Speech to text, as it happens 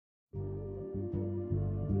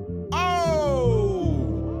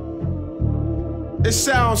It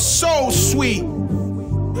sounds so sweet.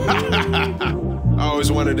 I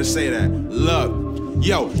always wanted to say that. Look,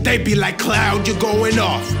 yo, they be like, Cloud, you're going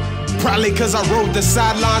off. Probably cause I wrote the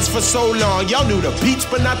sidelines for so long. Y'all knew the beats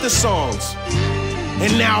but not the songs.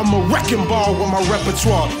 And now I'm a wrecking ball with my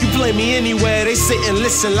repertoire. You play me anywhere, they sit and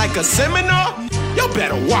listen like a seminar? Y'all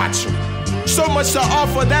better watch them. So much to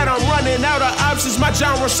offer that I'm running out of options. My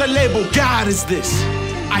genre should label, God is this.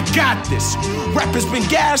 I got this. Rappers been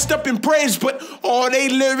gassed up and praised, but all they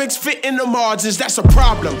lyrics fit in the margins. That's a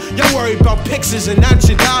problem. Y'all worry about pictures and not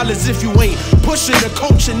your dollars. If you ain't pushing the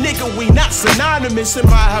culture, nigga, we not synonymous. And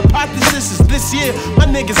my hypothesis is this year, my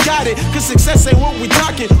niggas got it. Cause success ain't what we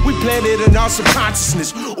talking. We planted in our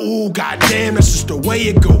subconsciousness. Ooh, goddamn, that's just the way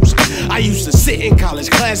it goes. I used to sit in college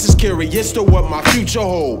classes, curious to what my future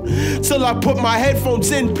hold. Till I put my headphones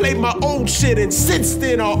in, played my old shit, and since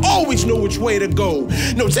then I always know which way to go.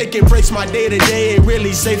 No taking breaks, my day-to-day ain't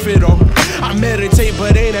really safe at all. I meditate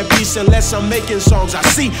but ain't at peace unless I'm making songs. I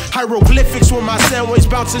see hieroglyphics with my sandwich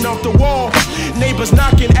bouncing off the wall. Neighbors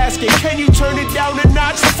knocking, asking, can you turn it down a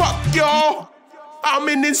notch? Fuck y'all. I'm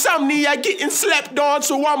in insomnia, getting slept on,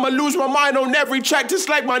 so I'ma lose my mind on every track just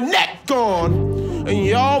like my neck gone. And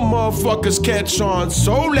y'all motherfuckers catch on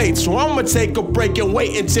so late, so I'ma take a break and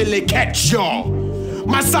wait until it catch y'all.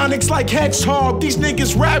 My sonic's like hedgehog, these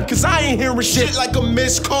niggas rap cause I ain't hearing shit like a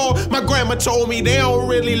missed call. My grandma told me they don't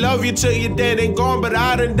really love you till you're dead and gone, but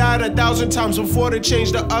I done died 1,000 times before they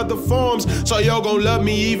changed the other forms. So y'all gon' love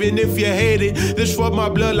me even if you hate it. This for my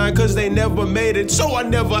bloodline cause they never made it, so I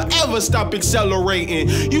never ever stop accelerating.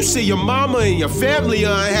 You see your mama and your family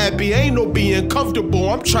unhappy, ain't no being comfortable,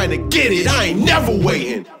 I'm trying to get it, I ain't never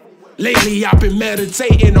waiting. Lately I've been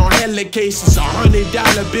meditating on hella cases,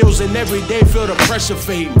 $100 bills, and every day feel the pressure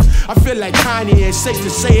fading. I feel like Kanye, it's safe to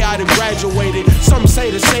say I done graduated. Some say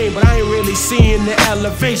the same, but I ain't really seeing the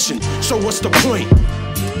elevation. So what's the point?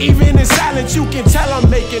 Even in silence you can tell I'm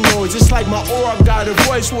making noise. It's like my aura got a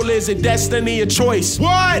voice, well is it destiny or choice?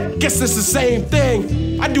 What? Guess it's the same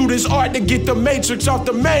thing. I do this art to get the matrix off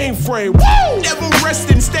the mainframe. Woo! Never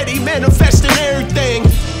resting, steady manifesting everything.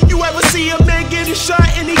 You ever see a man get a shot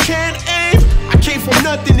and he can't aim? I came from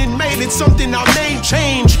nothing and made it something I made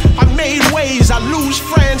change. I made ways, I lose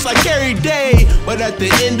friends like every day. But at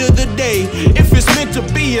the end of the day, if it's meant to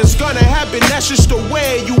be, it's gonna happen. That's just the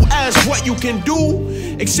way. You ask what you can do,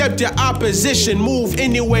 accept your opposition, move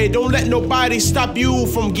anyway. Don't let nobody stop you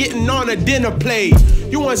from getting on a dinner plate.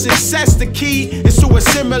 You want success, the key is to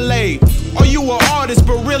assimilate. Are you an artist,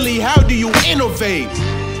 but really, how do you innovate?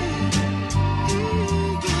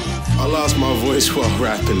 I lost my voice while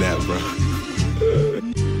rapping that, bro.